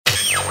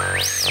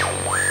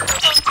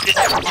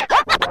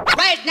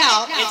Right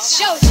now, it's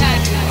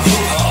showtime.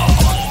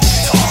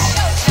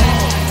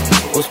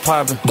 What's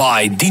poppin'?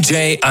 By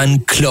DJ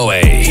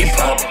Ankloe.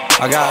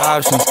 I got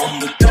options.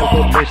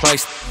 Bitch, like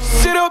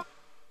sit up.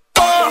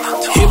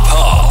 Hip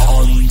hop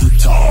on the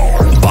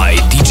top. By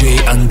DJ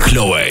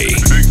Ankloe.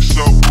 Big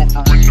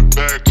subwoofer in the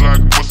back,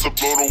 like what's up,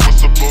 Lodo?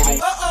 What's up,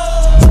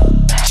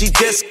 Lodo? She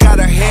just got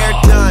her hair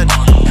done.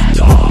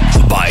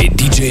 By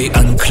DJ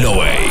Ankloe.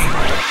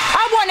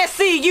 I wanna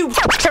see you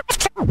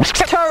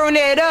turn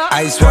it up.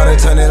 Ice water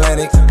turn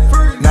Atlantic.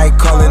 Night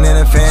calling in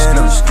a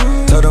phantom.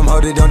 Told them,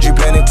 hold it, don't you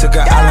panic. Took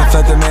an island,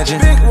 felt the mansion.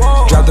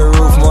 Drop the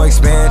roof, more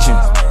expansion.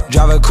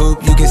 Drive a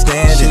coupe, you can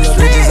stand it.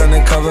 Bridges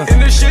undercover.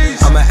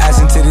 I'm an ass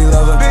and titty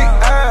lover.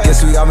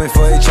 Guess we all meant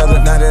for each other.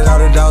 Now that all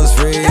the dogs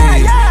free,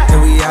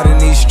 and we out in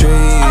these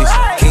streets.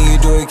 Can you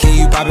do it? Can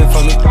you pop it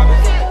for me?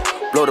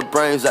 Blow the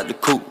brains out the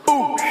coop.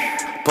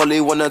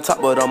 Polly one on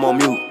top, but I'm on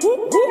mute.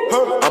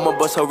 I'ma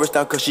bust her wrist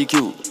down cause she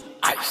cute.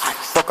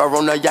 Fuck her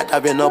on the yacht,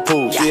 I've been in a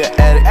pool. She an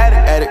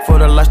addict for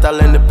the lifestyle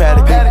in the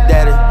paddock.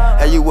 Daddy,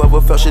 have you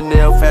ever felt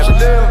Chanel fabric?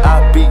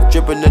 I be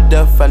dripping to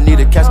death, I need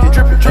a casket.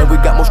 And we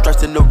got more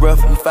strikes in the rough,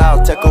 he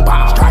foul tech em.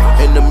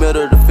 In the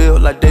middle of the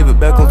field like David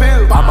Beckham.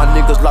 All my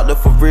niggas locked up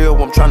for real,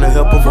 I'm tryna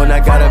help them. When I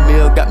got a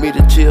meal, got me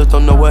the chills,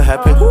 don't know what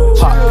happened.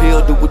 Pop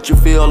pill, do what you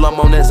feel, I'm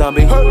on that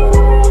zombie.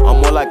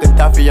 I'm more like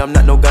Gaddafi, I'm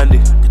not no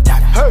Gandhi.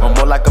 I'm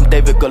more like I'm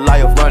David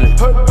Goliath running.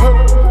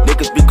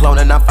 Niggas be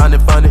cloning, I find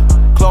it funny.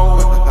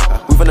 Clone.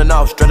 We finna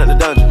know, straight out the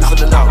dungeon.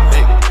 Finna know.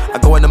 I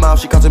go in the mouth,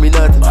 she costing me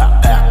nothing.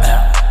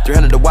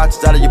 300 the watch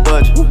is out of your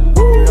budget.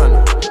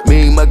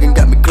 Mean muggin'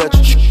 got me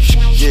clutching.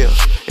 Yeah,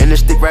 and this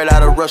stick right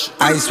out of Russia.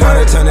 Ice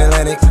water turn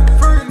Atlantic.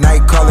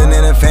 Night calling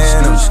in a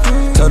phantom.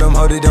 Told them,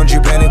 hold it, don't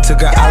you panic.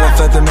 Took an island,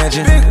 felt the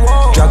mansion.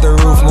 Drop the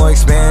roof, more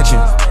expansion.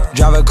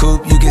 Drive a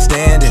coupe, you can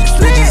stand it.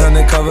 Bridges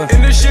undercover.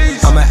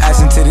 I'm an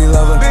ass and titty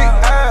lover.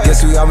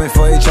 Guess we all meant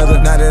for each other.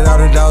 Now that all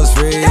the dogs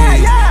free,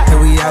 and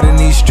we out in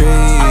these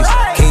streets.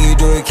 Can you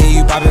do it? Can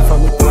you pop it for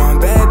me? One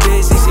bad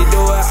bitch, if she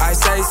do it, I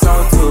say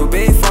so. 2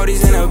 big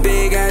 40s and a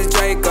big ass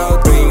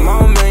Draco. 3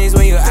 more millions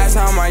when you ask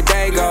how my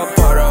day go.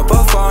 Poured up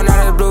a phone,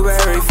 now the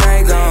blueberry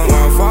fango.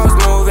 1 false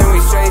move and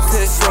we straight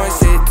to short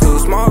shit. 2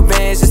 small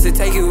bands just to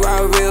take you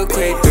out real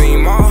quick. 3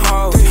 more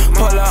hoes,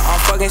 pull up on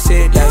fucking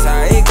shit. That's how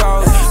it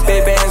goes.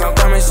 Big bands, I'm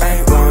coming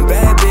straight. One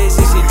bad bitch,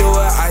 if she do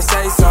it, I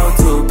say so.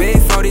 2 big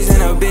 40s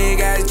and a big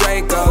ass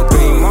Draco.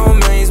 3 more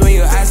millions when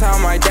you ask how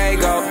my day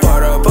go.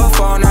 Poured up a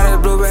phone, now the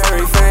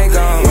blueberry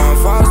fango.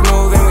 1 false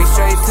move and we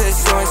straight to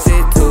short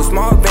shit. 2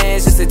 small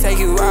bands just to take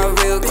you out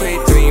real quick.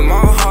 3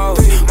 more hoes,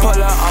 pull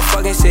up on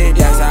fucking shit.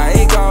 That's how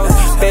it goes.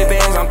 Big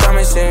bands, I'm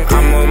coming shit.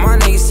 I'm with my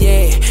niggas,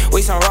 yeah.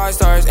 We some rock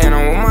stars, and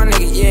I'm with my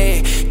niggas,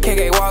 yeah.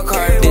 KK walk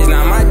hard, this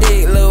not my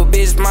dick, little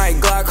bitch, my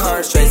Glock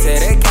hard. Straight to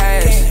the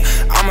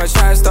cash, I'm a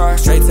trap star,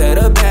 straight to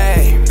the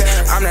bag.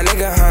 I'm that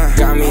nigga, huh?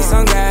 Got me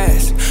some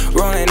gas,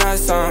 rolling up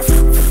some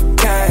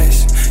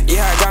cash.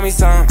 Yeah, I got me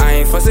some.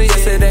 I ain't fussing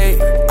yesterday,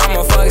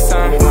 I'ma fuck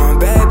some. One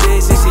bad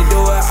bitch, if she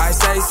do it, I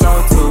say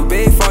so. 2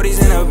 big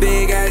 40s and a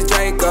big ass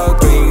Draco.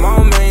 3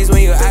 more millions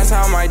when you ask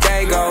how my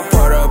day go.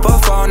 Poured up a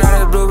phone, now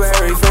the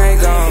blueberry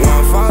fango.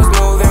 1 false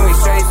move and we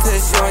straight to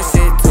short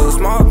shit. 2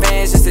 small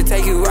bands just to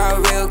take you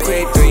out real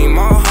quick. 3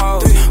 more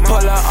hoes, pull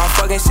up on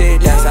fucking shit.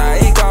 That's how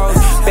it goes.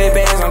 Big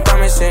bands, I'm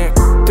coming shit.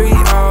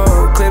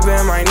 3-0,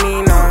 clipping my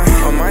Nina.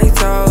 On my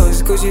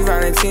toes, Gucci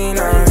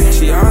Valentina.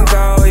 She on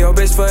go, yo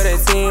bitch for the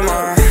team,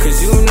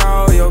 cause you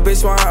know your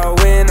bitch want a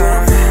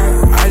winner.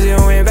 I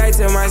just went back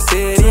to my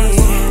city,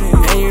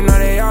 and you know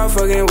they all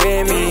fucking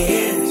with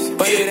me,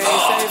 but it ain't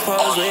safe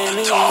pose with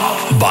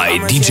me. By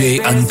DJ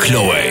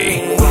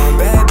Ankloe. One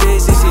bad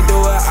bitch, if she do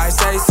it, I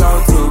say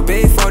so. 2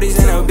 big 40s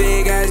and a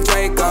big ass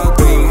Draco.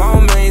 3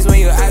 more millions when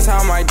you ask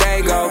how my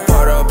day go.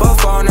 Poured up a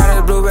phone, now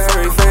the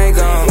blueberry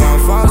fango.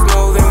 1 false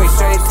move and we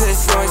straight to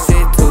short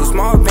shit. 2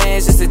 small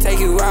bands just to take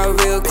you out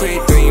real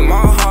quick. 3 more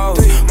hoes,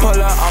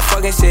 pull up on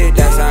fucking shit.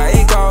 That's how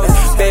it goes.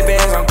 Big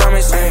bands, I'm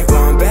coming straight.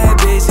 One bad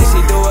bitch, if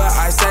she do it,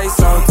 I say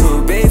so.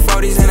 2 big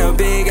 40s and a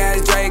big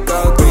ass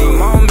Draco. 3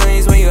 more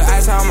millions when you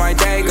ask how my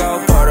day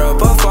go. Poured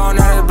up a phone,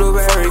 now the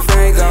blueberry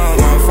fango.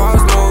 1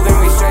 false move and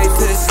we straight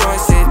to short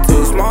shit.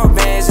 2 small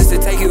bands just to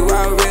take you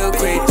out real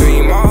quick.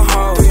 3 more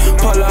hoes,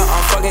 pull up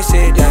on fucking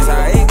shit. That's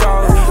how it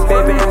goes.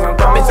 Big bands, I'm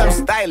coming. Bitch, I'm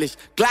stylish.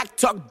 Glock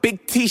talk,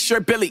 big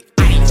t-shirt, Billy.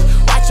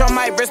 Watch on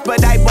my wrist,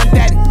 but I want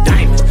that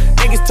diamond.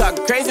 Niggas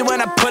talk crazy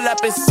when I pull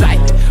up in sight.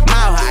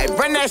 Mile high,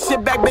 run that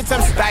shit back, bitch,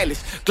 I'm stylish.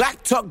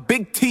 Glock talk,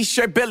 big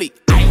t-shirt, Billy.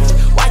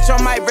 Watch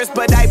on my wrist,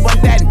 but I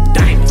want that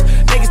diamond.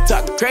 Niggas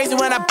talk crazy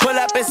when I pull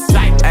up in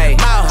sight. Mile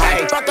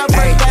high, fuck up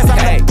first class,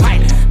 I'm the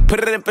pilot. Put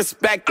it in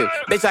perspective,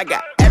 bitch, I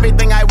got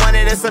everything I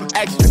wanted and some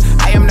extra.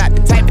 I am not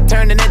the type of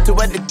turning into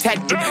a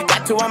detective.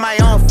 Got 2 on my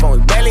own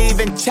phone, barely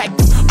even checked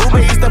them.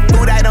 Uber eats the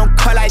food, I don't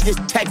call, I just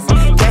text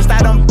it. Cashed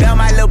out on bail,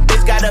 my little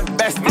bitch got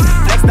invested.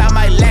 Flexed out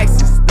my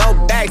Lexus, no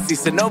bags.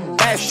 nasty, so no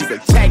bashes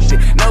protected.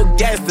 No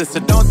gas, so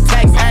don't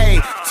text. Hey,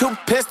 2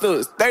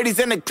 pistols, 30s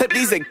in the clip,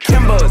 these are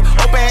Kimbos.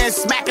 Open hand,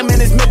 smack him in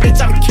his mid,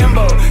 bitch, I'm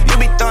Kimbo. You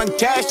be throwing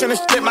cash on the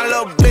strip, my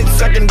little bitch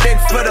sucking dick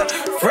for the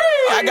free.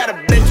 I got a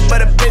bitch,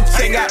 but a bitch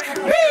ain't got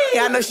me.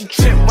 I know she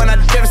trip when I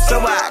dip, so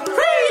I agree.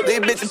 These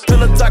bitches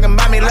pillow talking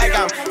about me like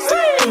I'm sick.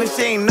 And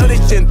she ain't know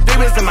this shit. 3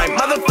 bits in my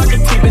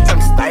motherfucking teeth, bitch,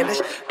 I'm stylish.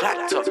 Black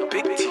top,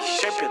 big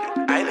t-shirt,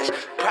 Billie Eilish.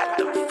 Pride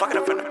the fucking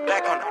up from the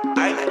back on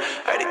the island.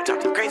 Heard it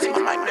talking crazy, my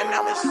mind, and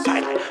now it's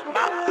silent.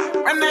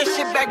 Run that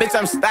shit back, bitch,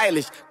 I'm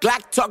stylish.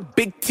 Glock talk,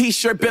 big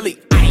t-shirt, Billie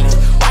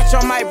Eilish. Watch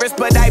on my wrist,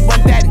 but I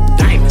want that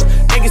diamond.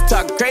 Niggas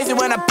talk crazy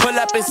when I pull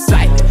up in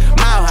silent.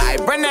 Mile high,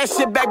 run that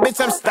shit back, bitch,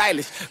 I'm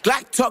stylish.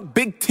 Glock talk,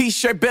 big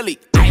t-shirt, Billie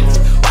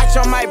Eilish. Watch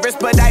on my wrist,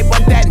 but I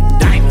want that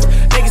diamond.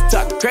 Niggas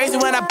talk crazy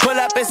when I pull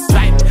up in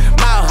silent.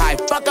 Mile high,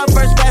 fuck up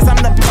first class, I'm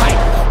the pipe.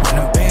 Run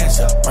them bands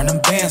up, run them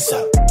bands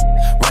up.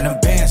 Run them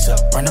bands up,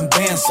 run them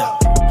bands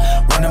up.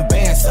 Run them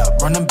bands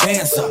up, run them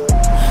bands up.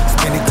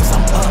 Spin it 'cause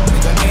I'm up,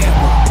 nigga, and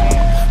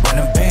what? Run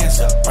them bands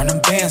up, run them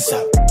bands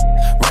up.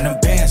 Run them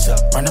bands up,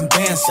 run them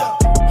bands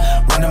up.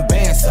 Run them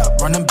bands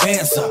up, run them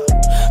bands up.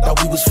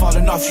 Thought we was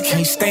falling off, you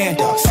can't stand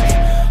us.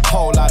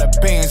 Whole lot of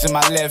bands in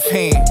my left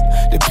hand.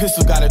 The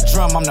pistol got a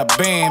drum, I'm the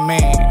band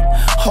man.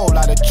 Whole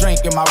lot of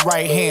drink in my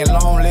right hand.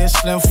 Long list,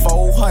 slim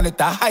 400,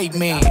 the hype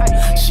man.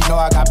 She know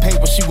I got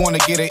paper, she wanna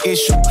get an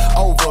issue.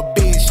 Over a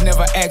bitch,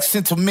 never act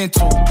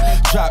sentimental.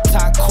 Drop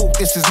top coupe,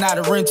 this is not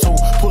a rental.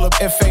 Pull up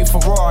FA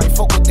Ferrari,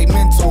 fuck with they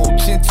mental.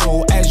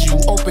 Gentle as you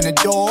open the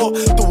door.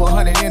 Throw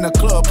 100 in the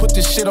club, put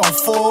this shit on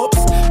Forbes.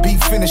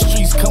 Beef in the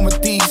streets, come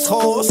with these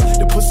whores.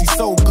 The pussy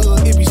so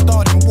good, it be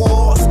starting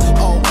wars.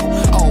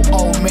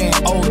 Oh man,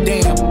 oh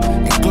damn.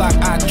 And Glock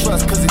I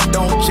trust 'cause it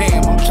don't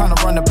jam. I'm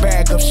tryna run the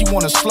bag up, she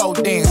wanna slow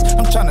dance.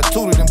 I'm tryna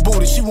toot it and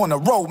boot it, she wanna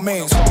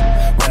romance.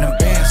 Run them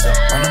bands up,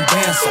 run them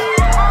bands up.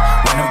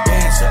 Run them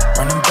bands up,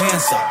 run them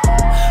bands up.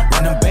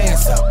 Run them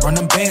bands up, run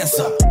them bands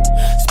up.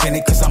 Spin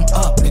it 'cause I'm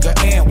up, nigga,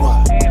 and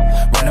what?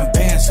 Run them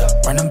bands up,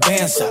 run them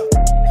bands up.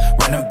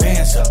 Run them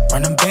bands up,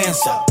 run them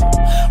bands up.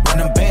 Run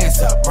them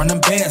bands up, run them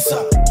bands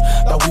up.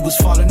 Thought we was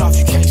falling off,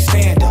 you can't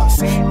stand us.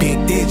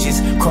 Big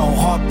digits, chrome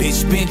heart,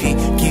 bitch, spend it.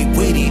 Get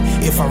with it,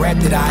 if I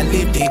rapped it, I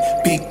lived it.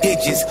 Big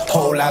digits,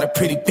 whole lot of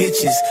pretty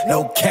bitches.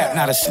 No cap,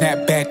 not a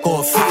snapback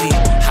or a fitty.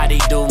 How they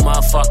do,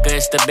 motherfucker,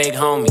 it's the big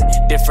homie.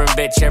 Different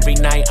bitch every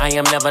night, I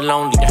am never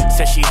lonely.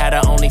 Said she had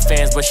her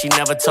OnlyFans, but she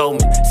never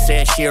told me.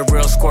 Said she a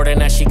real squirter,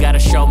 now she gotta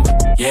show me.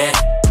 Yeah,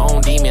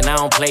 own demon, I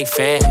don't play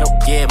fair.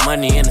 Yeah,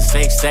 money in the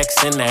safe,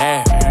 sex in the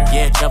air.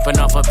 Yeah, jumping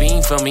off a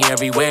beam for me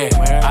everywhere.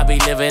 I be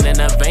living in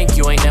a bank,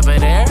 you ain't never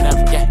there.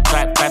 Yeah,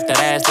 clap that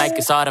ass like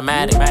it's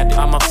automatic.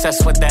 I'm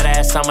obsessed with that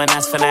ass, I'm an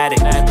ass fanatic.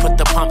 Put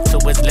the pump to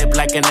his lip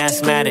like an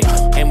asthmatic.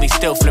 And we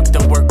still flip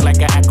the work like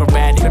an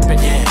acrobatic.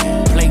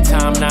 Yeah,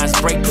 playtime, now it's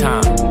break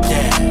time.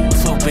 Yeah,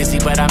 too busy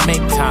but I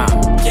make time.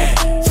 Yeah,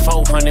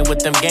 400 with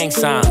them gang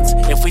signs.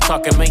 If we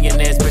talking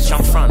millionaires, bitch,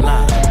 I'm front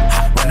line.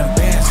 Run them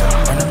bands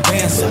up, run them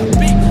bands up.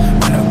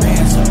 Run them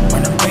bands up,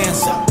 run them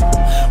bands up.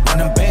 Run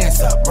them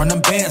bands up, run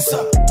them bands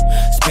up.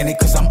 Spin it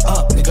 'cause I'm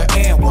up, nigga,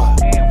 and what?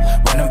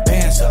 Run them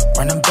bands up,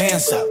 run them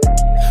bands up.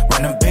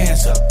 Run them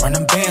bands up, run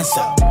them bands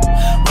up.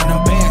 Run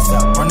them bands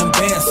up, run them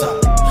bands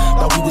up.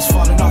 Thought we was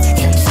falling off, you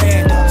can't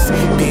stand us.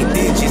 Big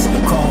digits,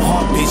 chrome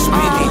heart, bitch,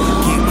 spin it.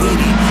 Get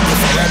with it,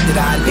 if I rapped it,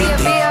 I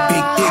lived it.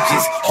 Big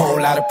digits, whole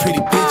lot of pretty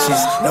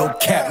bitches. No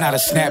cap, not a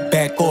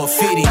snapback or a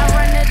fitty. I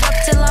run it up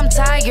till I'm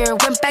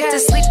tired. Went back to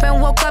sleep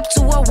and woke up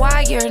to a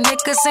wire.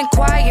 Niggas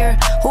inquire,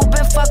 who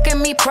been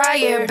fucking me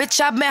prior? Bitch,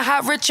 I been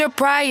hot Richard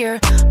Pryor.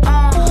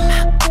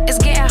 It's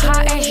getting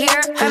hot in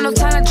here. Had no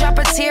time to drop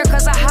a tear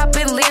 'cause I hop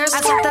in Lears. I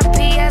took the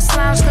PS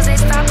lounge 'cause they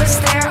stop and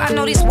stare. I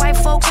know these white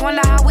folks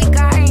wonder how we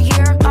got in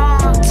here.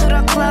 To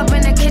the club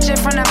in the kitchen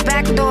from the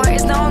back door.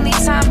 It's the only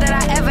time that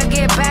I ever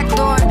get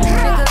backdoored.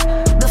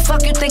 Nigga, the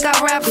fuck you think I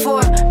rap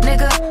for?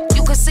 Nigga,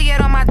 you can see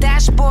it on my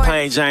dashboard.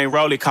 Plain Jane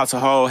Rollie cost a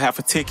whole half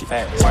a ticket.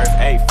 Worth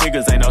 8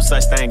 figures, ain't no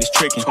such thing as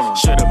tricking.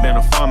 Should've been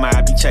a farmer,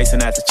 I be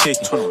chasing after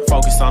chicken.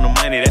 Focus on the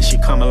money, that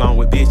shit come along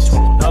with bitches.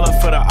 No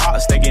love for the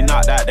ops, they get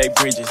knocked out they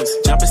bridges.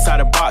 Jump inside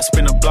the box,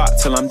 spin a block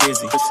till I'm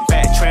dizzy.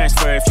 Fat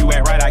transfer, if you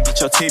act right, I get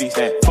your titties.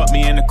 Fuck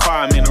me in the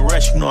car, I'm in a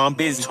rush, you know I'm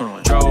busy.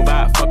 Drove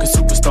out, fuck a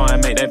superstar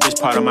and make that bitch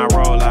part of my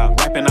rollout.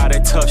 Rapping all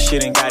that tough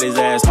shit and got his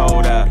ass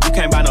hold out. You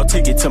can't buy no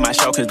ticket to my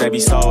show 'cause they be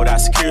sold out.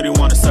 Security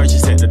wanna search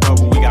us at the door,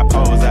 but we got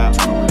poles out.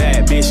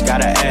 Bad bitch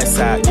got her ass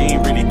out. You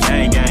ain't really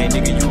gang,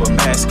 nigga, you a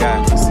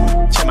mascot.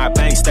 Check my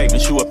bank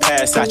statement, you a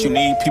pass out. You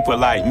need people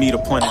like me to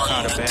point and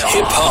counterbalance.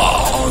 Hip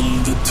hop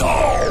on the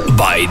top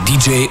by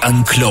DJ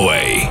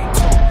Ankloe.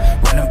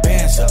 Run them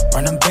bands up,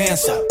 run them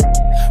bands up.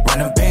 Run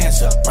them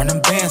bands up, run them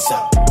bands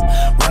up.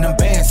 Run them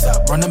bands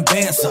up, run them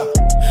bands up.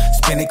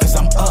 Spin it 'cause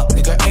I'm up,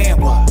 nigga,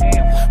 and what?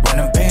 Run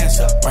them bands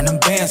up, run them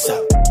bands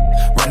up.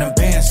 Run them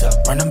bands up,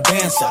 run them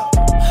bands up.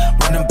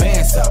 Run them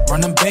bands up,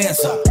 run them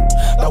bands up.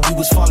 Thought we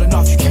was falling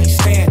off, you can't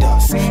stand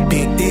us.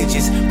 Big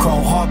digits,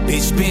 chrome heart,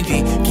 bitch, bend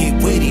it. Get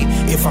with it,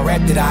 if I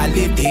rapped it, I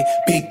lived it.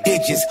 Big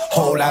digits,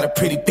 whole lot of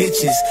pretty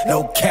bitches.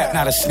 No cap,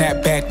 not a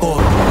snapback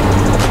or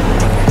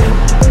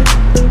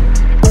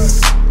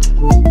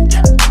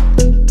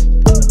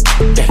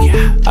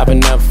I've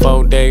been up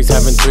 4 days,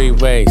 having 3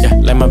 ways.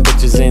 Let my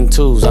bitches in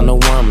twos, I'm the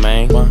one,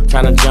 man.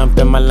 Tryna jump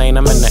in my lane,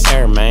 I'm in the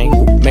air,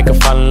 man. Make her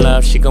fall in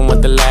love, she gon'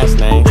 want the last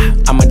name.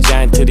 I'm a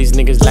giant to these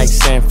niggas like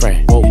San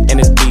Fran. And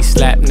this beat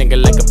slap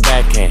nigga like a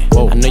backhand.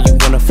 I know you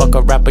wanna fuck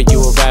a rapper,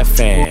 you a rap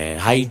fan.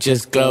 How you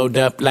just glowed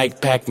up like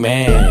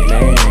Pac-Man?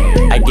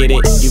 I get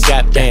it, you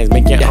got bands.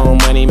 Make your own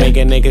money, make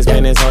a nigga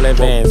spend his whole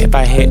advance. If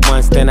I hit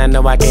once, then I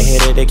know I can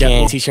hit it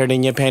again. T-shirt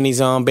and your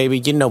panties on, baby,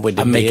 you know what it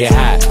is. I make it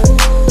hot.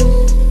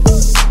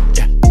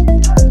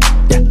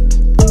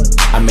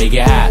 Make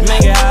it hot,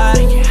 make it hot,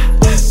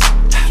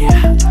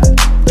 yeah.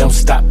 Don't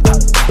stop,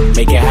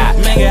 make it hot,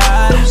 make it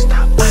hot, don't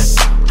stop,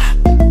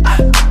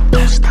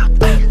 don't stop.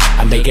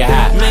 I make it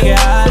hot, make it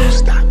hot, don't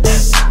stop,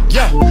 let's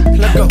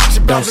go.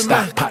 Don't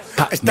stop,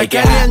 está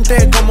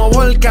caliente como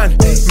volcán,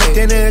 me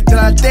tiene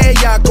detrás de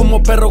ella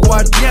como perro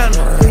guardián.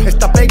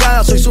 Está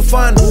pegada, soy su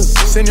fan,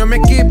 se unió a mi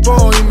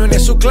equipo y me une a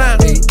su clan.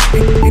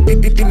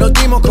 Y nos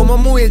dimos como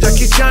muy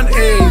Jackie Chan,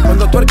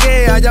 cuando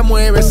tuerquea ya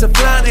mueve ese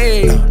plan,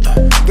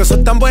 Dios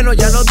son tan buenos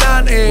ya nos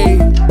dan,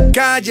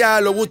 calla,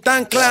 lo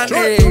Wu-Tang Clan,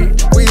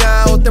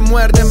 cuidado te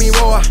muerde mi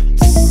boa,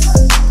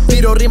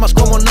 tiro rimas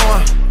como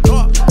Noah.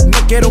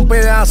 No quiero un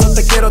pedazo,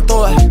 te quiero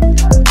toda.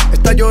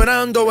 Está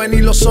llorando, ven y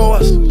lo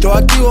sobas. Yo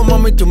activo,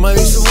 mami, tú me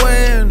dices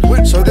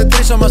buen. Soy de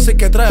Trisom, así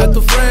que trae a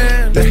tu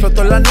friend. Le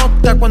explotó la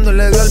nota cuando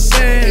le dio el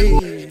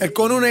pen. Él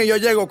con una y yo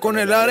llego con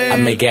el arena.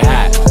 I make it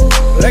hot.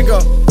 Let's go.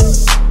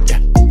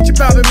 Chip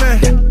out,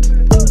 man.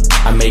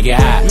 I make it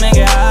hot. Make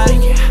it hot.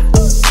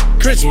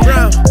 Chris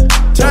Brown,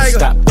 Tiger.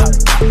 Don't stop.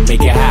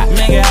 Make it hot.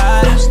 Make it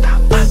hot. Don't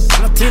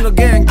stop. Latino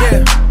gang,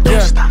 yeah.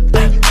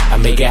 I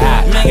make it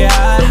hot. Make it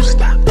hot.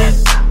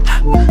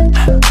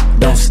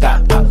 Don't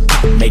stop.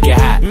 Make it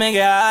hot. Make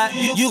it hot.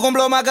 You gon'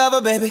 blow my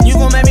cover, baby. You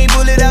gon' make me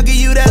pull it, I'll give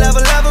you that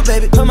lover,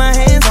 baby. Put my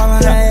hands on my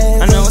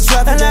ass. I know it's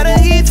rough. A lot of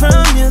heat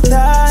from your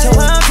thighs, so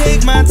I'll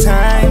take my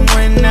time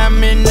when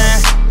I'm in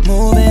that.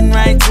 Moving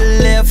right to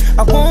left,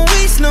 I won't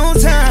waste no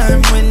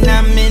time when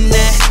I'm in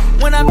that.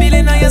 When I'm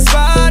feeling on your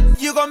spot,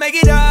 you gon' make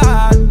it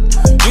hard.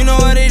 You know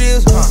what it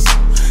is,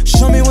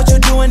 Show me what you're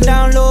doing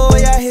down low,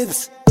 your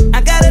hips.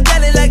 I gotta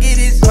tell it like it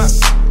is,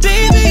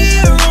 Baby,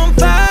 you're on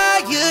fire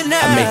now.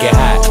 I make it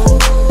hot.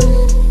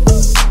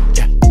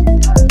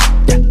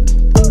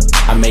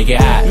 I make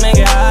it hot. Make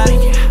it hot.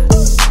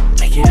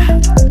 Make it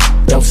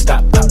hot. Don't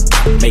stop.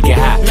 Make it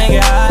hot. Make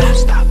it hot. Don't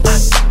stop.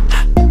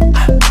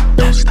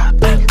 Don't stop.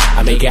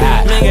 I make it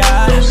hot. Make it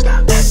hot. Don't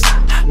stop.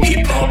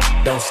 Hip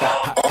hop. Don't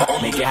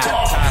stop. Make it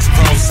hot. Times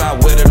close, I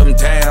whittled them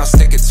down.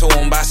 Stick it to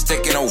them by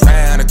sticking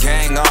around. The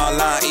gang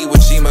online. Iwo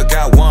Jima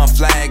got one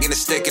flag and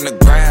it's sticking the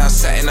ground.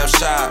 Setting up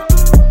shop.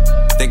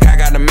 Think I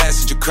got the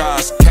message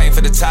across. Came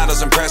for the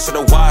titles and press of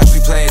the watch. We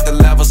played the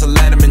levels of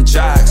Letterman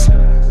jocks.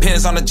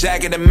 Pins on the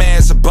jacket, the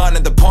man's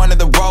abundant. The point of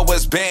the road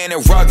was being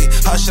and rugged.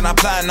 Hushing, I'm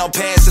applying no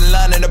pants in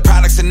London. The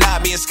products are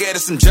not being scared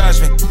of some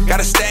judgment.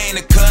 Gotta stay in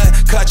the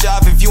cut you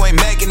off if you ain't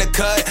making the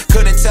cut.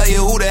 Couldn't tell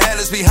you who the hell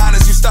is behind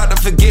us. You start to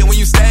forget when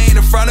you stay in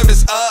the front of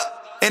it's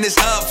up. And it's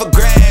up for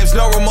grabs,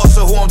 no remorse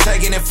of who I'm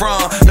taking it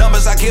from.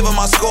 Numbers I give on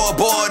my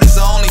scoreboard is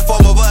the only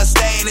form of us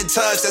staying in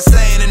touch, that's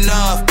saying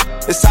enough.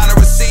 It's time to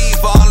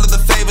receive for all of the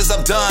favors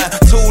I've done.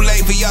 Too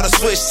late for y'all to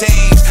switch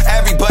teams,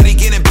 everybody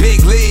getting big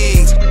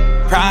leagues.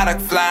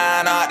 Product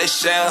flying out the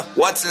shelf,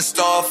 what's in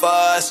store for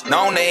us?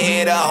 Known to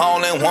hit a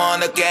hole in one,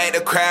 look at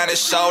the crowd and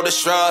shoulder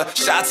shrug.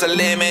 Shots are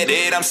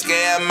limited, I'm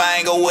scared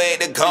mango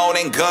with the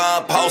golden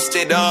gun.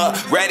 Posted up,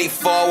 ready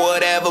for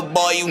whatever,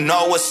 boy, you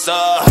know what's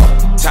up.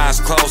 Times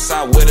close,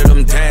 I whittled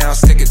them down.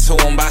 Stick it to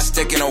them by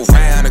sticking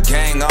around. The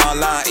gang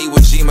online, Iwo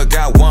Jima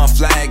got one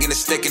flag and it's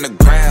sticking the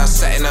ground.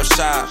 Setting up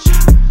shop.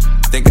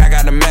 Think I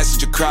got the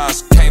message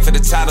across. Came for the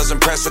titles and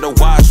press of the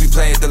watch. We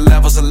played the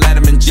levels of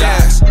Letterman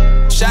jocks.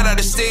 Shout out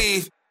to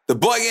Steve. The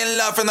boy getting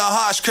love from the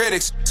harsh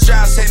critics.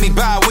 Strauss hit me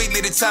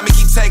bi-weekly to tell me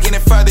keep taking it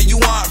further. You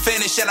aren't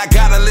finished and I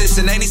gotta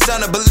listen. Ain't he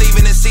son to believe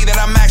in and see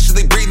that I'm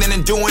actually breathing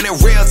and doing it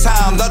real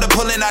time. Love to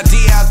pull an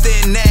idea out there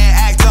and there,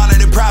 act on it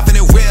and profit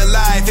in real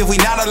life. If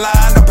we not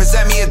aligned, don't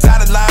present me a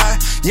dotted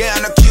line. Yeah,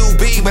 I'm a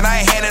QB, but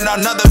I ain't handing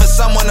out nothing for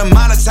someone to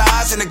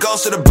monetize. And it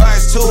goes to the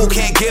birds too.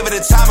 Can't give it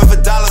a time if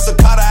a dollar so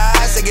caught her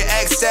eyes. They get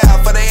X'd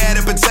out for they had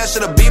the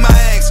potential to be my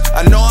ex.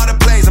 I know all the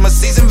plays, I'm a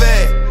seasoned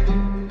vet.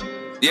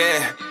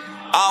 Yeah.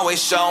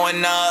 Always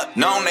showing up,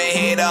 known to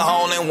hit a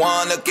hole in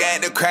one. Look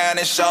at the crowd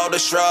and shoulder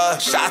shrug.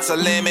 Shots are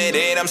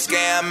limited, I'm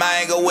scared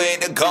mango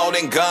with the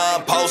golden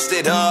gun.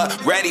 Posted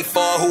up, ready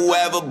for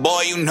whoever,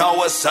 boy, you know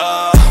what's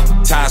up.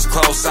 Times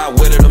close, I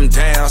whittled them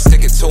down.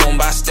 Stick it to them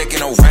by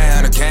sticking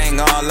around. The gang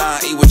online,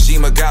 Iwo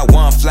Jima got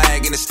one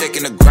flag and it's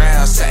sticking the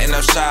ground. Setting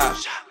up shop.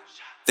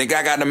 Think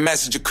I got the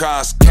message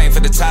across. Came for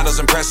the titles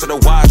and press of the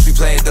watch. We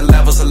played the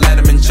levels of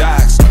Letterman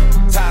jocks.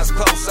 Times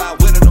close, I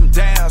whittled them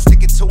down.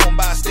 Sticking to them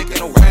by sticking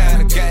around.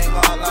 The gang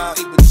all out.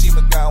 Iwo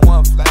Jima got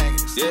one flag.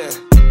 Yeah.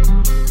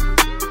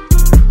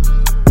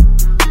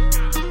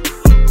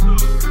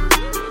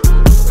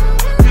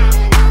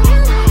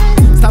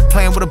 Stop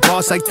playing with a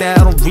boss like that.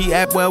 I don't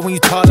react well when you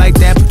talk like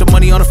that. Put the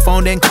money on the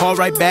phone, then call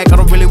right back. I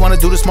don't really wanna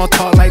do the small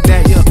talk like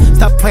that, yeah.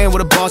 Stop playing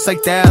with a boss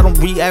like that. I don't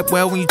react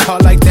well when you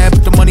talk like that.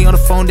 Put the money on the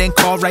phone, then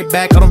call right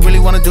back. I don't really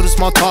wanna do the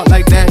small talk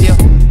like that, yeah.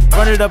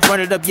 Run it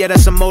up, yeah,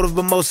 that's a motive,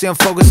 but mostly I'm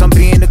focused on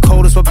being the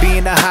coldest, but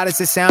being the hottest.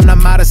 They say I'm not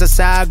modest, I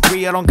say I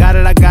agree, I don't got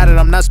it, I got it.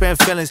 I'm not sparing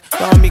feelings,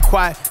 don't me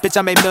quiet. Bitch,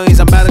 I made millions,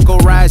 I'm about to go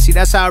ride. See,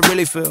 that's how I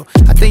really feel.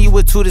 I think you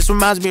would too, this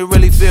reminds me of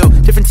really feel.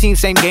 Different team,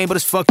 same game, but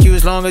it's fuck you.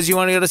 As long as you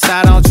on the other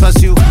side, I don't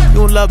trust you. You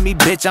don't love me,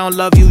 bitch, I don't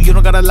love you. You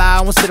don't gotta lie,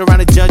 I won't sit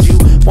around and judge you.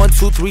 1,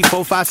 2, 3,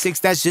 4, 5, 6,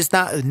 that's just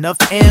not enough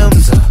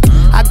M's.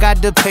 I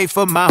got to pay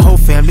for my whole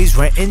family's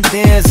rent and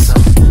then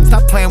some.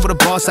 Stop playing with a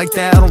boss like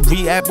that. I don't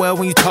react well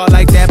when you talk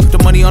like that. Put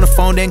the money on the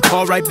phone, then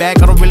call right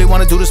back. I don't really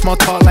wanna do the small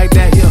talk like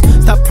that, yeah.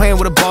 Stop playing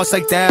with a boss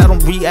like that. I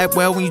don't react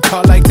well when you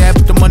talk like that.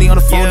 Put the money on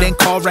the phone, then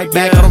call right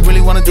back. I don't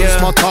really wanna do the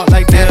small talk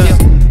like that,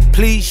 yeah.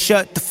 Please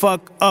shut the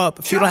fuck up.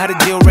 If you don't have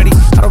a deal ready,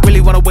 I don't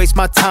really wanna waste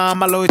my time.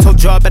 My lawyer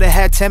told you I better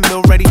have 10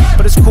 mil ready.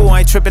 But it's cool,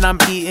 I ain't tripping, I'm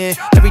eating.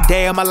 Every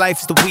day of my life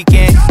is the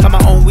weekend. Got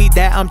my own weed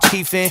that I'm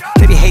chiefing.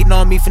 They be hating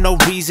on me for no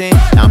reason.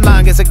 Now I'm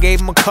lying, guess I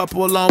gave him a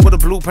couple along with a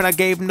blueprint. I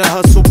gave him the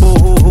hustle,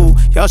 boo-hoo-hoo.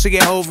 Y'all should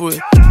get over it.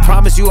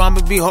 Promise you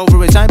I'ma be over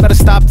rich. I ain't about to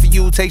stop for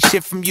you, take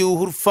shit from you.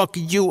 Who the fuck are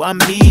you? I'm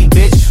me,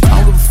 bitch.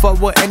 I don't give a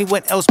fuck what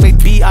anyone else may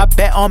be. I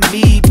bet on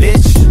me,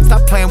 bitch.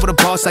 Stop playing with a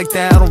boss like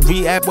that. I don't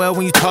react well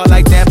when you talk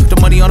like that. Put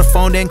the money on the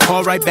phone, then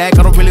call right back.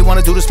 I don't really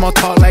wanna do the small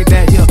talk like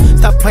that, yeah.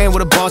 Stop playing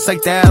with a boss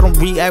like that. I don't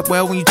react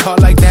well when you talk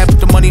like that. Put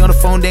the money on the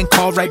phone, then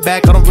call right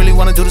back. I don't really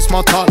wanna do the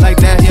small talk like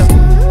that, yeah.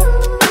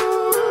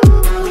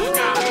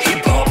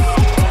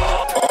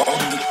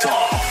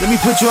 Let me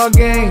put you on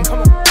game.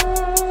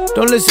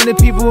 Don't listen to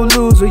people who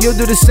lose or you'll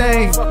do the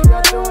same.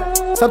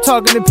 Stop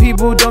talking to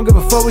people who don't give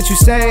a fuck what you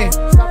saying.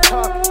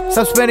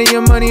 Stop spending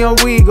your money on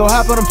weed, go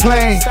hop on a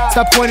plane.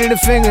 Stop pointing the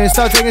finger and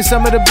start taking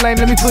some of the blame.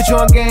 Let me put you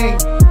on game.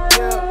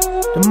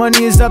 The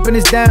money is up and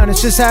it's down,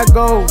 it's just how it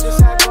goes.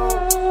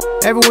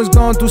 Everyone's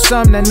going through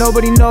something that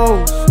nobody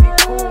knows.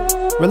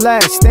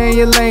 Relax, stay in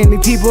your lane,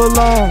 leave people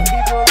alone.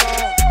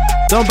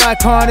 Don't buy a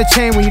car and a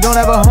chain when you don't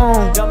have a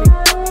home.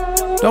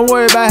 Don't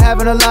worry about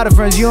having a lot of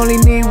friends, you only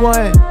need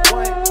one.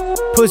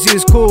 Pussy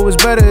is cool, what's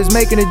better is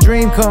making a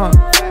dream come.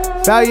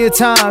 Value your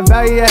time,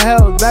 value your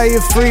health, value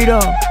your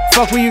freedom.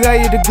 Fuck where you got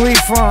your degree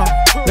from.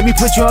 Let me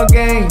put you on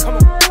game.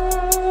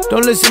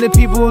 Don't listen to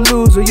people who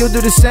lose or you'll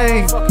do the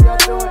same.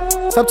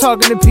 Stop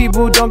talking to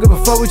people who don't give a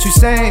fuck what you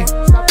saying.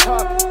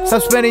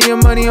 Stop spending your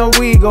money on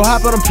weed, go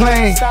hop on a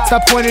plane.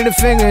 Stop pointing the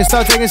finger and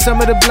start taking some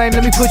of the blame.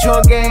 Let me put you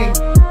on game.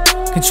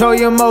 Control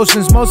your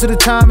emotions, most of the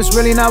time it's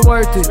really not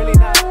worth it.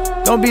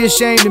 Don't be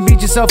ashamed and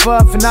beat yourself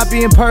up for not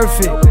being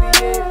perfect.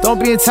 Don't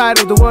be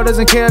entitled, the world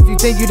doesn't care if you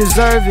think you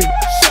deserve it.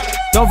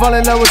 Don't fall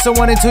in love with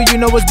someone until you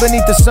know what's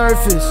beneath the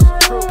surface.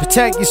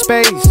 Protect your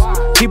space,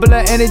 people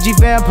are energy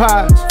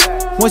vampires.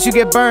 Once you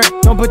get burnt,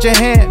 don't put your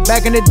hand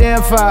back in the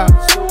damn fire.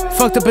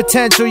 Fuck the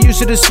potential, you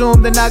should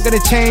assume they're not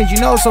gonna change. You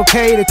know it's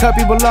okay to cut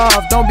people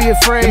off, don't be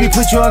afraid. Let me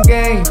put you on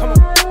game.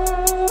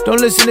 Don't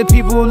listen to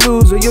people who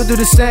lose or you'll do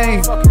the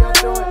same.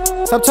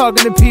 Stop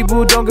talking to people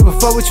who don't give a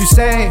fuck what you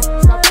saying.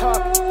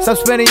 Stop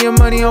spending your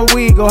money on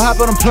weed, go hop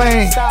on a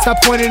plane. Stop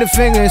pointing the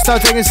finger and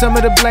start taking some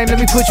of the blame. Let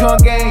me put you on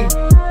game.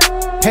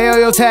 Pay all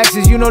your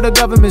taxes, you know the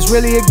government's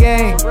really a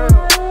game.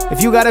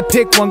 If you gotta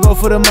pick one, go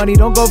for the money,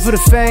 don't go for the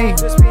fame.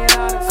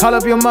 Call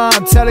up your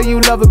mom, tell her you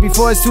love her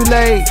before it's too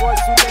late.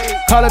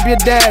 Call up your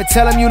dad,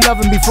 tell him you love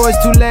him before it's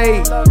too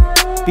late.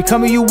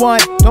 Become who you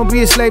want, don't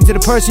be a slave to the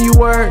person you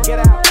were.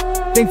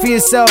 Think for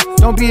yourself,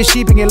 don't be a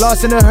sheep and get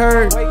lost in the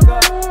herd.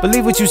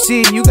 Believe what you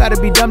see, you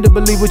gotta be dumb to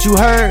believe what you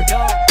heard.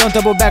 Don't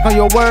double back on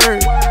your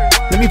word.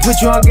 Let me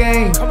put you on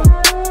game.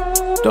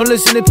 Don't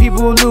listen to people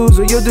who lose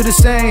or you'll do the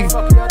same.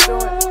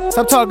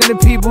 Stop talking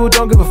to people who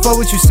don't give a fuck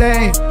what you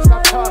saying.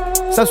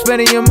 Stop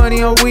spending your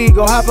money on weed,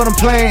 go hop on a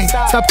plane.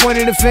 Stop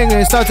pointing the finger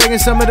and start taking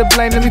some of the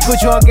blame. Let me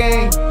put you on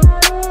game.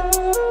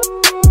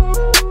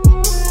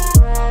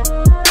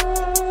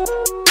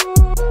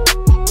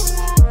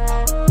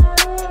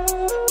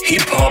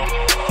 Hip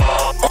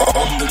Hop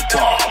on the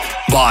Top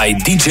by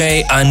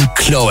DJ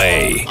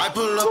Ankloe. I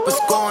pull up, it's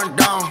going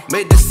down.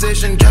 Made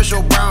decision, just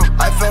your brown.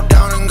 I fell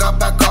down and got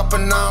back up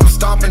and now I'm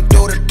stomping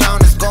through the town,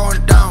 it's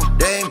going down.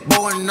 They ain't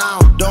booing now.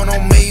 Don't know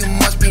me, you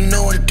must be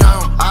new in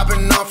town. I've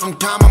been off from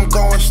time, I'm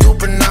going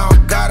stupid now.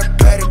 Got a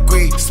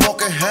pedigree,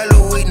 smoking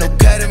hella weed, no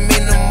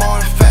ketamine, no more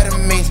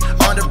amphetamines.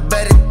 On the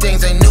better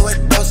things, I knew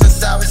it though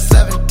since I was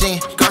 17.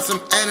 Got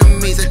some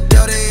enemies, I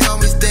tell they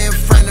homies stay in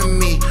front of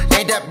me.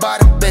 Ain't that by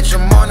the bitch,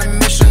 I'm on a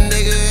mission,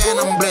 nigga. and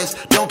I'm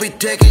blessed. Don't be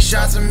taking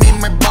shots at me,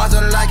 my bars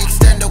are like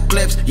extendo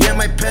clips. Yeah,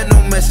 my pen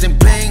no missing,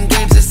 playing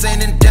games, this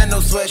ain't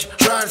Nintendo Switch.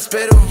 Try and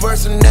spit a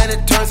verse and then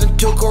it turns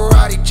into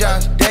karate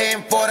chops. They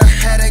ain't for the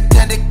headache,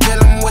 tend to kill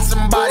them with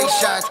some body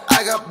shots.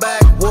 I got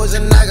backwoods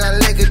and I got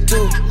liquor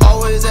too.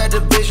 Always at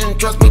the vision,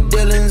 trust me,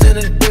 Dylan's in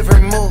a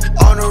different mood.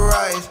 On the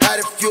rise, had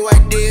a few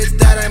ideas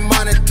that I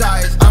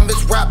monetize. I'm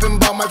just rapping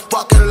about my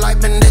fucking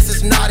life and this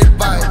is not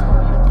advice.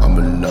 I'm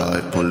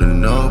alive,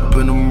 pulling up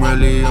and I'm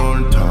really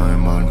on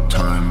time,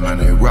 man.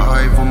 I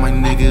ride for my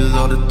niggas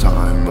all the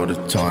time.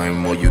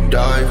 Or you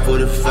die for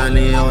the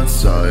family on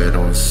side.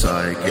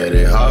 Get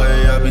it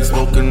high, I be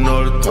smoking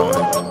all the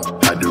time.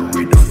 Had to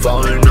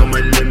redefine all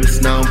my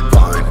limits, now I'm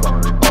fine.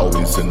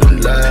 Always in the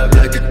lab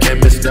like a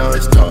chemist, now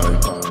it's time.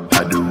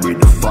 Had to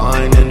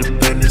redefine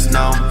independence,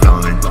 now I'm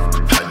fine.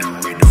 Had to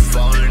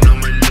redefine all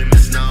my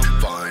limits, now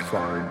I'm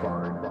fine.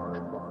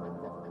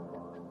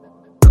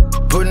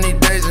 Putting these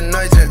days and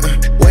nights in,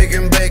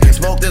 waking, baking.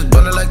 Smoke this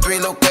blunt like 3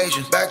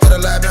 locations. Back to the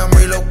lab, now I'm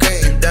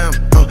relocating. Damn,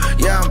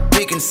 yeah, I'm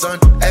peaking, son.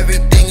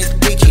 Everything is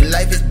peachy,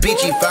 life is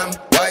beachy, fam.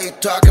 Why you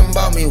talking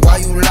about me? Why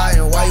you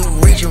lying? Why you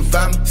reaching,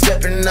 fam?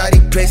 Stepping out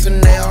of place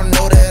and they all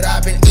know that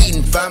I've been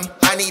eating, fam.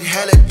 I need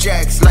hella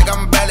jacks, like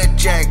I'm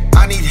Jack.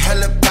 I need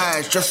hella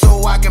pads, just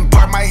so I can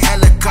park my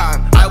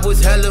helicopter. I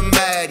was hella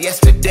mad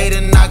yesterday,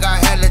 then I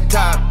got hella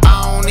top.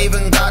 I don't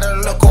even gotta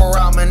look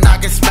around, man, I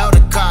can smell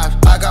the cops.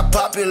 I got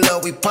popular,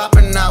 we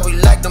poppin' now, we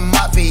like the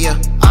mafia.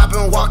 I've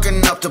been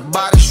walking up to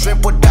buy the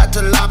shrimp with that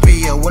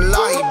tilapia.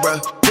 Wallahi, bruh,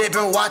 they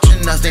been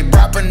watching us, they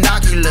brought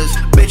binoculars.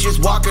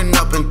 Bitches walking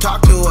up and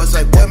talk to us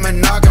like we're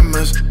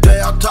monogamous. They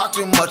all talk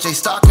too much, they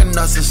stalking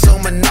us, it's so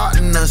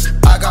monotonous.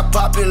 I got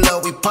popular,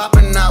 we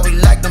poppin' now, we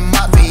like the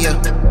mafia.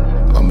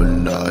 I'm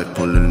alive,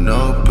 pulling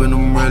up and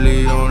I'm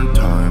really on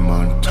time.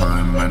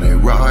 Man, I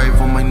ride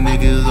for my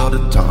niggas all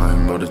the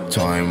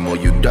time. Or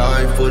you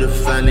die for the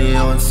family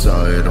on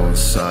side.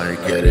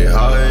 Get it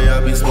high, I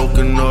be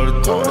smoking all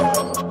the time.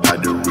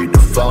 Had to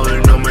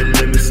redefine all my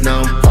limits,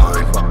 now I'm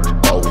fine.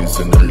 Always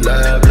in the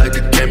lab like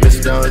a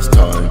chemist, now it's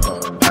time.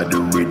 Had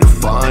to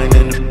redefine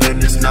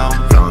independence, now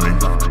I'm flying.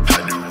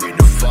 Had to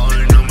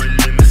redefine all my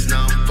limits,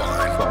 now I'm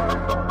fine.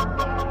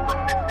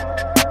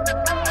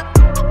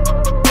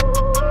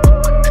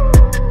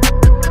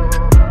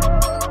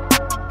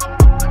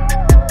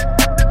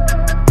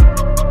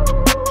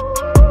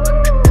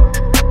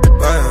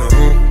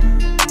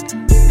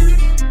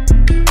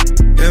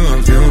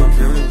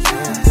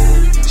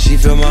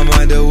 Fill my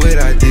mind up with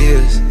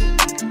ideas.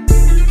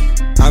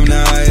 I'm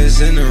the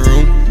highest in the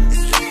room.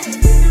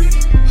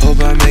 Hope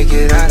I make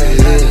it out of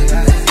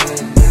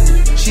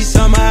here. She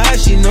saw my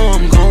eyes, she know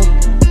I'm gone.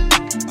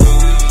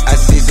 I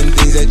see some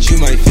things that you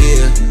might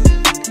fear.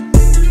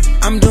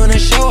 I'm doing a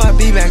show, I'll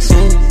be back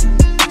soon.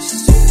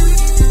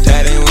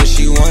 That ain't what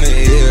she wanna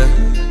hear.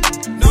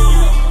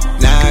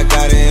 Now I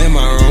got it in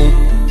my room.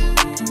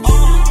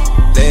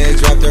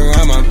 Legs wrapped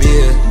around my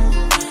beard.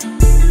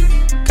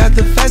 Got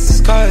the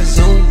fastest car,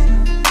 Zoom.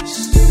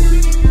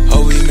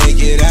 Hope we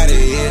make it out of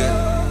here.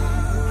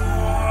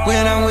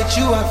 When I'm with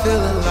you, I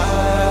feel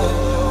alive.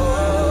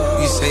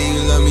 You say you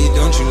love me,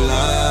 don't you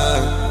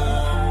lie?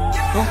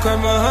 Don't cry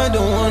my heart,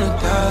 don't wanna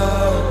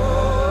die.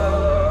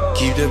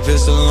 Keep the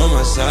pistol on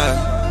my side.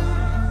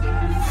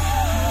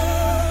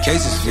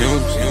 Cases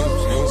fumes.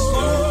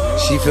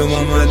 She fill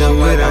my mind up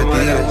with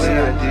ideas.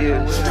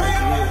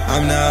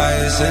 I'm the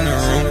highest in the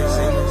room.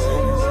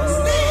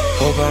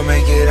 Hope I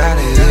make it out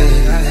of here.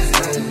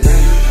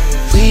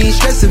 We ain't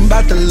stressing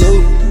about the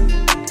loot.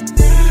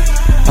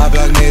 My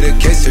block made a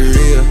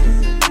quesadilla.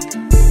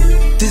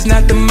 This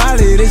not the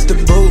molly, this the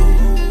boot.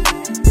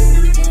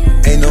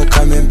 Ain't no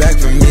coming back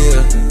from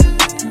here.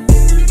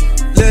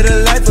 Live a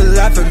life a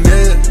lot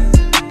familiar.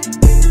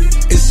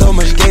 It's so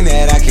much gain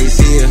that I can't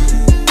see it.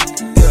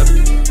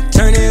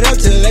 Turn it up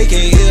till they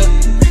can't hear.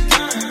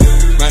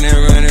 Running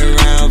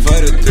around for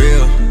the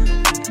thrill.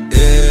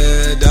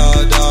 Yeah,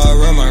 dog,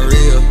 run my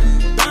reel.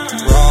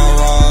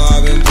 Raw,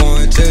 I've been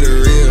going to the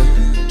real.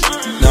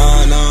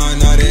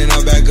 Nah, they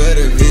know back of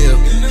the veil.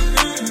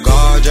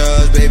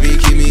 Gorgeous, baby,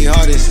 keep me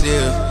hard and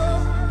still.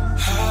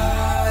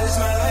 This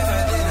my life,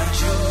 I did not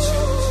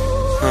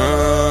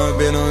choose.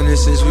 Been on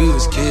this since we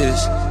was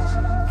kids. Gon'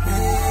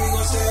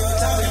 stay on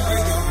top and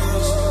break the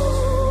rules.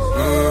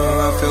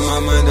 I fill my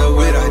mind up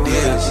with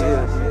ideas.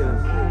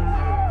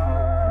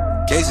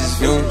 Cases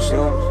fumes.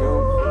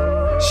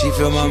 She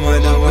fill my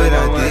mind up with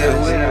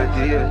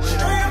ideas.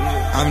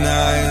 I'm the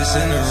highest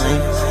in the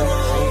room.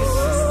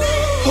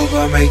 Hope I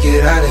make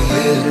it out of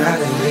here.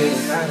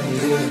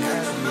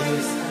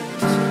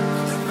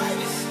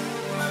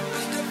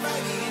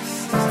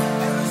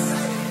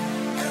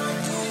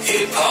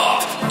 Hip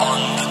Hop on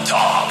the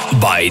Top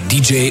by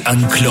DJ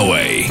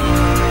Ankloe.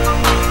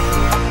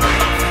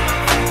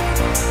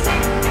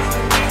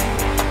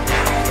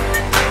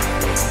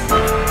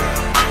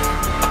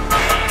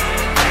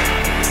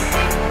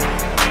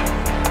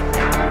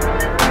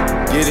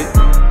 Get it?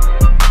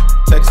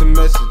 Text a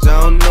message, I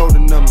don't know the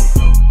number.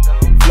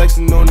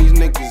 Flexing on these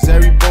niggas,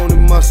 every bone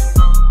and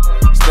muscle.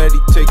 Steady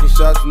taking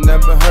shots from that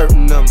never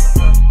hurting them.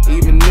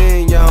 Even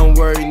then, y'all don't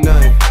worry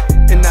nothing.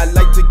 And I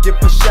like to give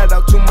a shout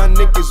out to my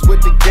niggas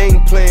with the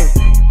game plan.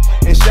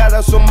 And shout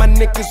outs on my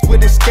niggas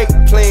with escape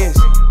plans.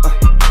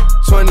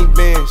 20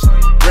 bands,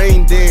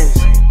 rain dance.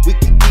 We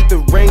can either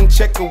rain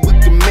check or we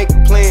can make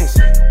plans.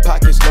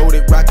 Pockets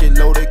loaded, rocket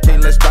loaded, okay,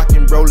 let's rock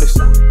and roll this.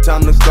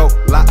 Time to go,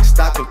 lock,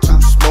 stock, and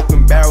 2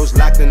 smoking barrels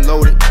locked and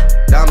loaded.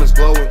 Diamonds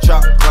glowing,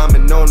 chop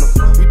climbing on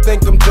them. You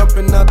think I'm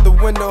jumping out the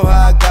window,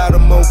 how I got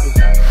them open.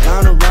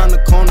 Line around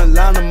the corner,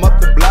 line them up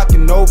the block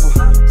and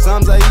over.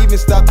 Sometimes I even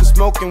stop the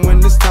smoking when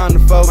it's time to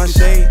focus. My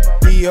shade,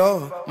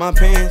 Dior, my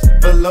pants,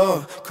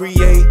 velour.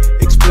 Create,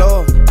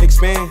 explore,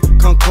 expand,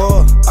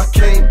 concord. I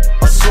came,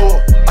 I saw,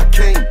 I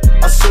came,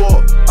 I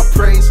saw. I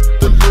praise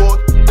the Lord,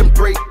 then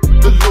break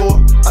the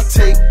law. I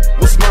take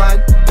what's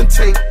mine, then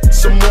take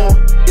some more.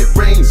 It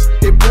rains,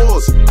 it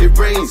pours, it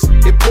rains,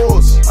 it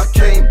pours. I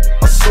came,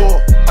 I saw,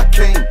 I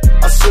came,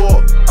 I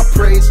saw. I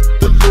praise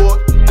the Lord,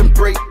 then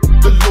break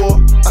the law.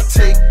 I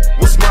take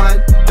what's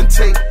mine, then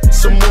take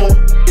some more.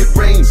 It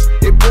rains,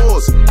 it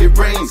pours, it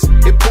rains,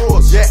 it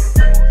pours. Yeah,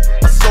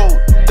 I sold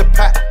the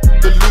pack,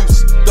 the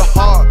loose, the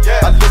hard. Yeah,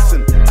 I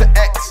listen to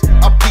X,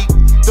 I beat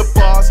the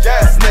bars. Yeah,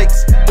 the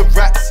snakes, the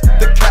rats,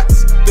 the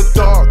cats, the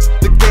dogs,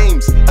 the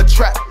games, a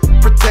trap,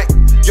 protect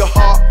your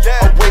heart. Yeah,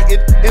 I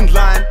waited in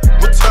line,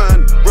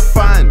 return,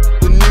 refine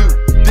the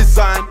new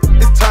design.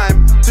 It's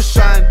time to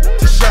shine,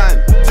 to shine,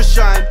 to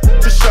shine,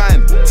 to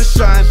shine, to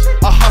shine.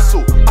 I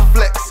hustle, I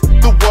flex,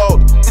 the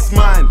world is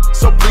mine.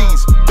 So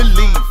please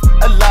believe,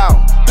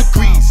 allow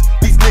degrees.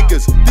 These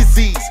niggas,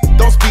 disease,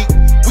 don't speak,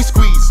 we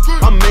squeeze.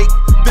 I make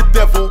the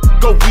devil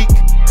go weak,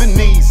 the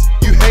knees.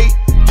 You hate,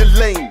 you're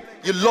lame,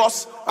 you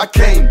lost. I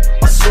came,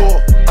 I saw,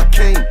 I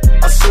came,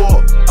 I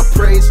saw. I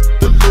praise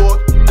the Lord,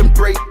 then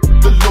break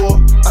the law.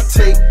 I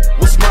take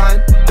what's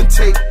mine, then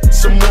take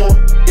some more.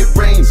 It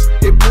rains,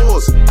 it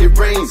pours, it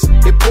rains,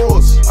 it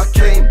pours. I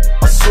came,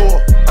 I saw,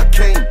 I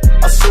came,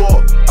 I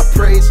saw. I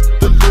praise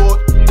the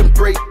Lord, then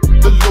break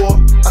the law.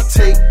 I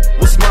take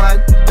what's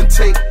mine, then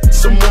take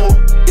some more.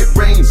 It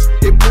rains,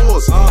 it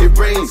pours, it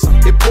rains,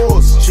 it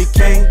pours. She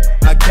came,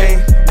 I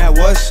came, now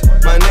what's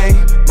my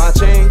name? My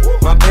chain,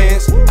 my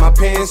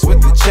pants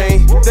with the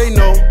chain. They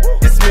know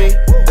it's me,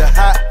 the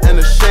hat and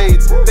the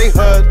shades. They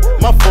heard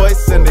my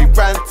voice and they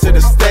ran to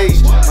the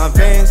stage. My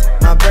vans,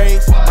 my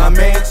braids, my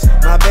mans,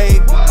 my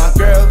babe, my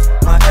girls,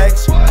 my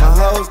ex, my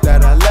hoes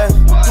that I left.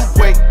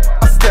 You wait,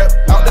 I step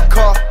out the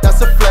car,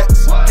 that's a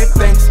flex. Give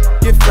thanks,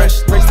 get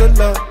fresh, raise the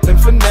love, then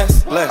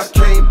finesse. Bless. I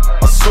came,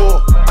 I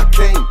saw, I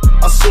came,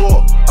 I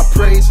saw. I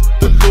praise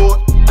the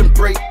Lord, then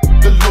break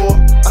the law.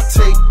 I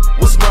take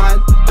what's mine,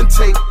 then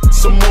take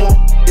some more.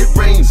 It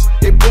rains,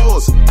 it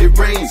pours, it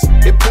rains,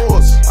 it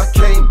pours. I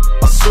came,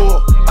 I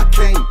saw, I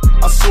came,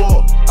 I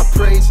saw. I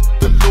praise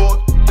the Lord,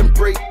 then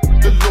break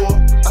the law.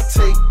 I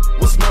take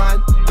what's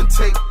mine, then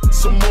take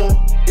some more.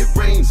 It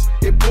rains,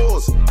 it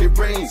pours, it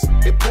rains,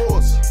 it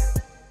pours.